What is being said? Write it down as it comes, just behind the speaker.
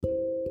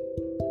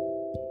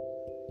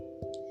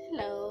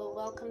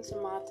welcome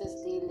to Martha's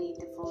Daily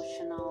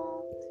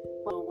Devotional.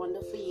 What a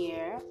wonderful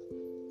year.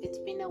 It's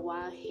been a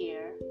while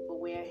here, but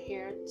we're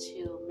here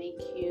to make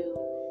you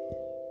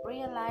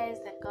realize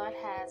that God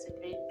has a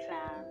great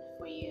plan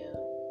for you.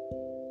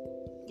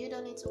 You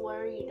don't need to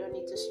worry, you don't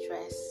need to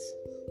stress,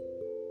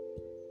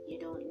 you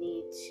don't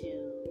need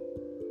to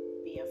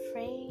be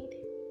afraid.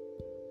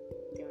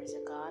 There is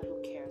a God who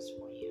cares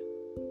for you.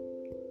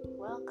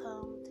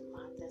 Welcome to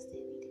Martha's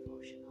Daily